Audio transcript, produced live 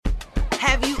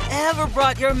Have you ever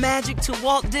brought your magic to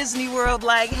Walt Disney World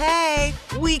like, hey,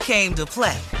 we came to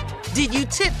play? Did you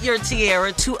tip your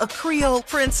tiara to a Creole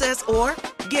princess or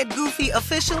get goofy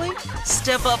officially?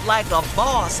 Step up like a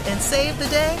boss and save the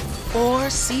day? Or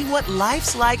see what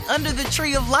life's like under the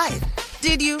tree of life?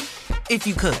 Did you? If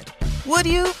you could. Would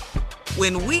you?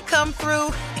 When we come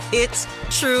through, it's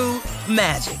true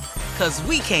magic. 'Cause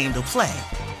we came to play.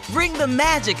 Bring the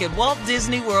magic at Walt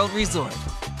Disney World Resort.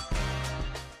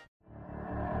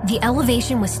 The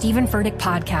Elevation with Stephen Furtick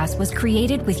podcast was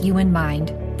created with you in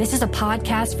mind. This is a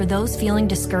podcast for those feeling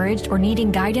discouraged or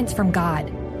needing guidance from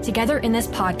God. Together in this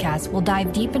podcast, we'll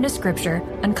dive deep into Scripture,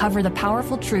 uncover the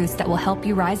powerful truths that will help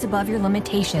you rise above your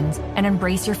limitations and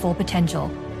embrace your full potential.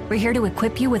 We're here to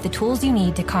equip you with the tools you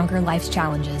need to conquer life's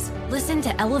challenges. Listen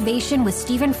to Elevation with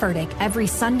Stephen Furtick every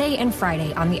Sunday and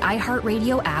Friday on the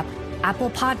iHeartRadio app,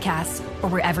 Apple Podcasts, or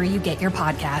wherever you get your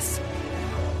podcasts.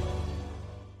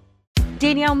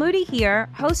 Danielle Moody here,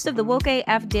 host of the Woke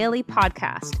AF Daily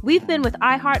podcast. We've been with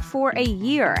iHeart for a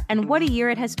year, and what a year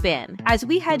it has been. As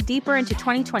we head deeper into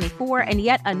 2024 and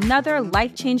yet another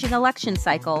life-changing election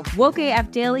cycle, Woke AF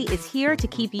Daily is here to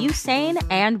keep you sane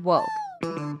and woke.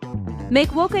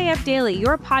 Make Woke AF Daily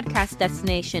your podcast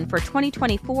destination for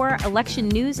 2024 election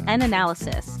news and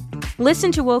analysis.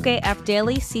 Listen to Woke AF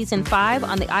Daily Season 5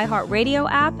 on the iHeartRadio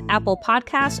app, Apple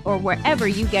Podcasts, or wherever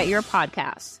you get your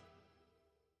podcasts.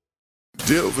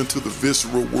 Delve into the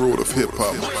visceral world of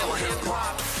hip-hop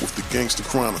with the Gangsta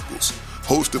Chronicles,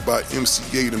 hosted by MC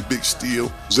Gate and Big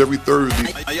Steel. Every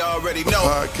Thursday, a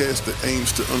podcast that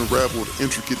aims to unravel the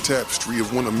intricate tapestry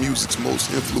of one of music's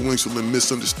most influential and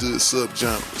misunderstood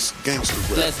subgenres, gangsta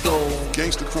rap. Let's go.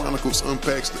 Gangsta Chronicles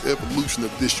unpacks the evolution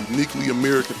of this uniquely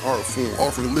American art form,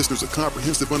 offering listeners a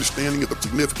comprehensive understanding of the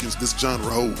significance this genre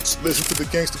holds. Listen to the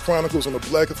Gangsta Chronicles on the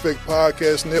Black Effect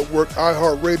Podcast Network,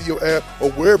 iHeartRadio app, or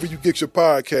wherever you get your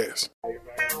podcasts.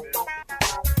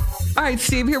 All right,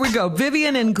 Steve, here we go.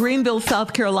 Vivian in Greenville,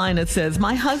 South Carolina says,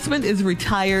 my husband is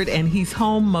retired and he's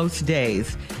home most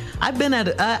days. I've been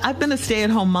a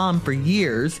stay-at-home mom for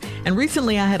years, and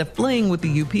recently I had a fling with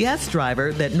the UPS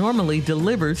driver that normally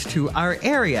delivers to our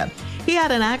area. He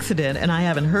had an accident, and I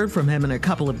haven't heard from him in a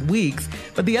couple of weeks,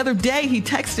 but the other day he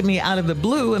texted me out of the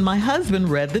blue, and my husband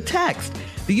read the text.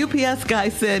 The UPS guy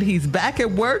said he's back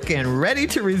at work and ready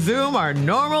to resume our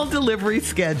normal delivery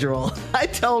schedule. I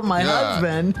told my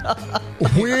husband.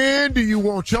 When do you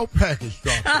want your package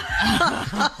dropped?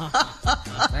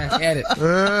 Back at it.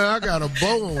 I got a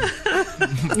bow on it.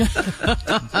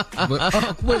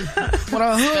 When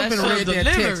our husband read that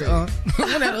text,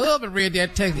 when that husband read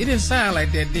that text, it didn't sound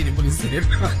like that, did it, when he said it?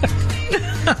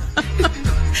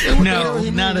 No,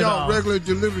 not at all. Regular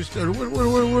delivery schedule.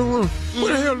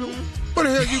 What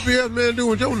the hell UPS man do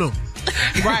with your number?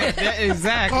 Right,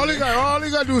 exactly. All he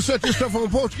got to do is set this stuff on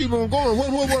post, keep on going.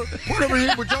 Whatever he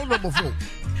with your number for?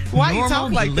 Why you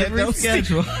talk like that, though?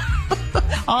 Schedule.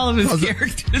 All of his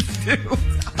characters do.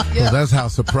 Yeah. Well, that's how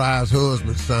surprised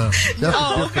husbands sound. That's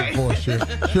a different voice,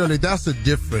 Shirley. That's a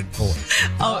different voice.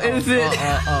 Oh, is it?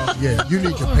 Yeah, you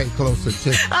need to pay close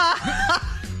attention.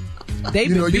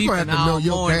 You're going to have to know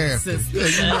your character.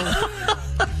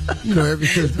 Yeah, ever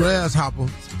since Grasshopper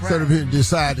set up here and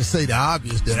decided to say the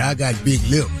obvious that I got big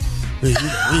lips. We ain't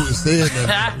saying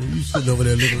nothing. You sitting over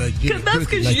there looking like Jimmy. That's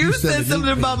because like you said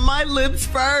something about my lips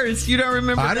first. You don't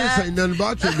remember that? I didn't say nothing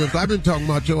about your lips. I've been talking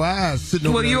about your eyes. Sitting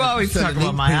over there you always talk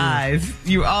about my eyes.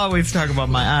 You always talk about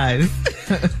my eyes.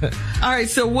 All right,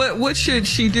 so what should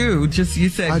she do? You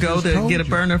said go to get a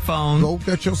burner phone. Go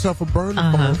get yourself a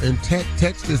burner phone and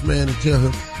text this man and tell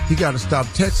him he got to stop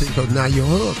texting because now your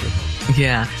husband.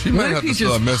 Yeah. She might have to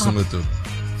start messing with the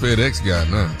FedEx guy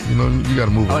now. You know, you got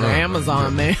to move around. Oh, the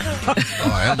Amazon, man.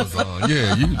 Amazon.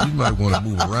 Yeah, you might want to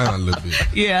move around a little bit.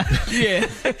 Yeah.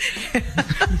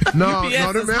 No,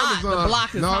 them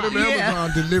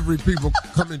Amazon delivery people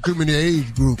come in too many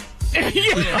age groups.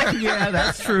 Yeah,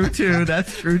 that's true too.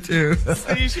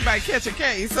 See, she might catch a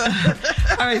case. All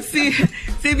right, see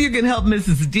if you can help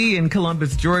Mrs. D in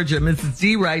Columbus, Georgia. Mrs.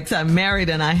 D writes, I'm married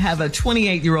and I have a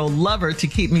 28-year-old lover to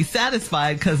keep me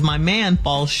satisfied because my man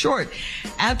falls short.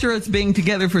 After us being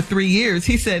together for 3 years,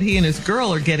 he said he and his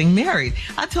girl are getting married.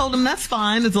 I told him that's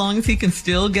fine as long as he can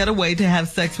still get a way to have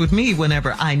sex with me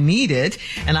whenever I need it.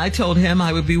 And I told him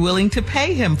I would be willing to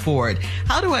pay him for it.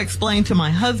 How do I explain to my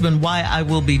husband why I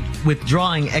will be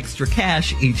withdrawing extra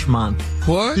cash each month?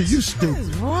 What? You stupid.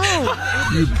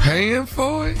 You paying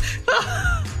for it?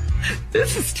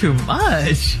 This is too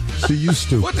much. See, you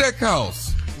stupid. What that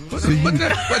cost? What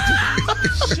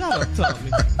Shut up,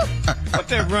 Tommy. What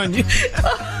that run you?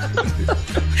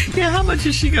 Yeah, how much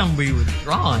is she going to be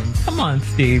withdrawing? Come on,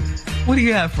 Steve. What do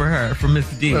you have for her, for Miss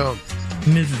D? Well,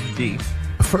 Mrs. D.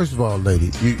 First of all,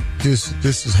 lady, this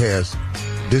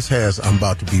has I'm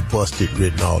about to be busted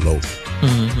written all over.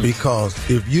 Mm-hmm. Because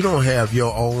if you don't have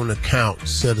your own account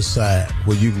set aside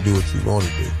where you can do what you want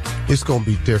to do, it's going to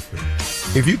be different.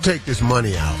 If you take this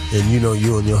money out and you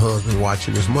and your husband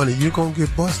watching this money, you're going to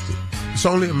get busted. It's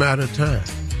only a matter of time.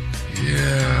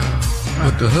 Yeah,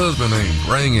 but the husband ain't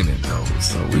bringing it though,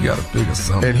 so we got to figure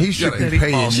something. And he should be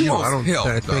paying you.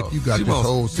 I think you got this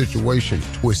whole situation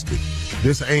twisted.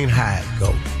 This ain't how it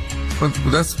go.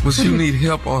 But she need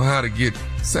help on how to get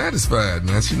satisfied,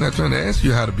 man. She's not trying to ask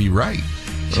you how to be right.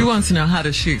 She wants to know, how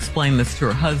does she explain this to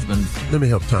her husband? Let me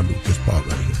help Tommy with this part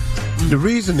right here. The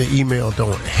reason the email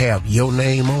don't have your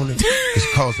name on it is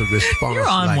because of response. You're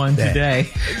on like one that. Today.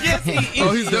 Yes, he is.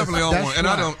 Oh, he's definitely on one, and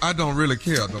I don't really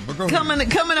care though. But coming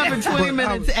up in 20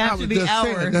 minutes after the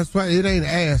hour. Saying, that's why it ain't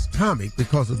Ask Tommy,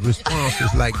 because of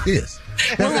responses like this.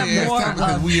 We'll have more of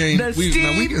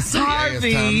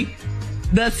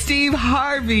the Steve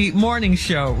Harvey Morning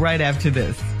Show right after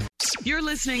this. You're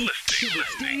listening to the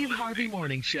Steve Harvey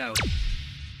Morning Show.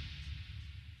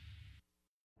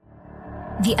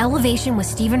 The Elevation with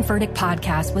Stephen Furtick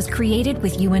podcast was created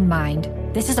with you in mind.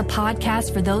 This is a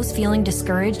podcast for those feeling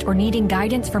discouraged or needing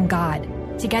guidance from God.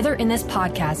 Together in this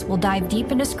podcast, we'll dive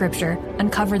deep into Scripture,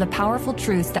 uncover the powerful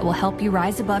truths that will help you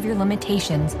rise above your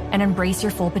limitations and embrace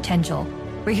your full potential.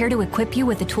 We're here to equip you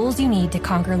with the tools you need to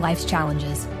conquer life's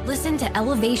challenges. Listen to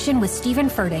Elevation with Stephen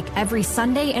Furtick every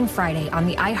Sunday and Friday on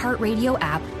the iHeartRadio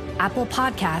app, Apple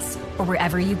Podcasts, or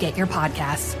wherever you get your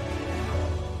podcasts.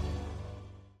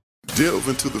 Delve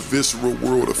into the visceral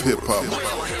world of hip-hop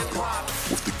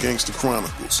with the Gangster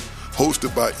Chronicles,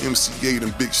 hosted by MC8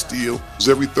 and Big Steel.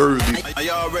 Every Thursday, a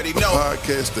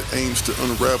podcast that aims to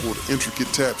unravel the intricate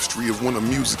tapestry of one of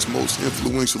music's most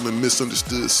influential and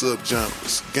misunderstood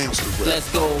subgenres, gangster rap.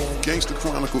 Let's go. Gangster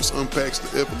Chronicles unpacks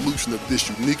the evolution of this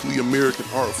uniquely American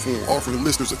art form, offering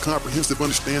listeners a comprehensive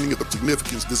understanding of the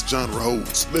significance this genre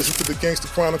holds. Listen to the Gangster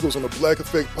Chronicles on the Black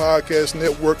Effect Podcast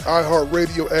Network,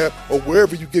 iHeartRadio app, or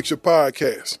wherever you get your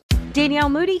podcasts. Danielle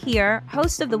Moody here,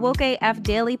 host of the Woke AF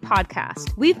Daily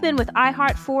podcast. We've been with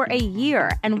iHeart for a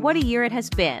year, and what a year it has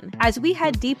been. As we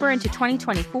head deeper into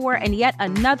 2024 and yet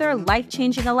another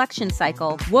life-changing election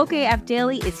cycle, Woke AF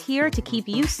Daily is here to keep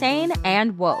you sane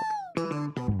and woke.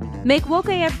 Make Woke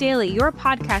AF Daily your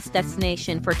podcast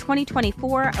destination for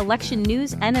 2024 election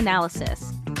news and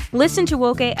analysis. Listen to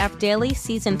Woke AF Daily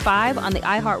Season 5 on the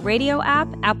iHeartRadio app,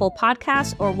 Apple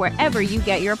Podcasts, or wherever you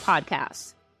get your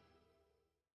podcasts.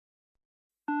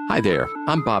 Hi there,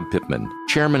 I'm Bob Pittman,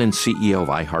 Chairman and CEO of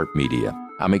iHeartMedia.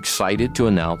 I'm excited to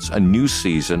announce a new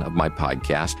season of my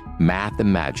podcast, Math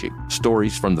and Magic,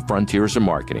 Stories from the Frontiers of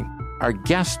Marketing. Our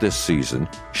guests this season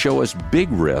show us big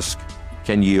risk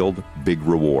can yield big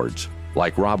rewards,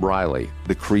 like Rob Riley,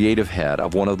 the creative head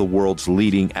of one of the world's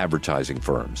leading advertising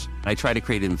firms. I try to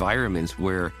create environments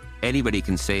where anybody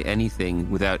can say anything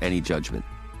without any judgment.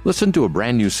 Listen to a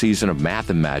brand new season of Math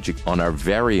and Magic on our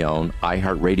very own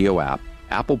iHeartRadio app,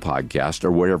 Apple Podcast,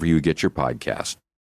 or wherever you get your podcast.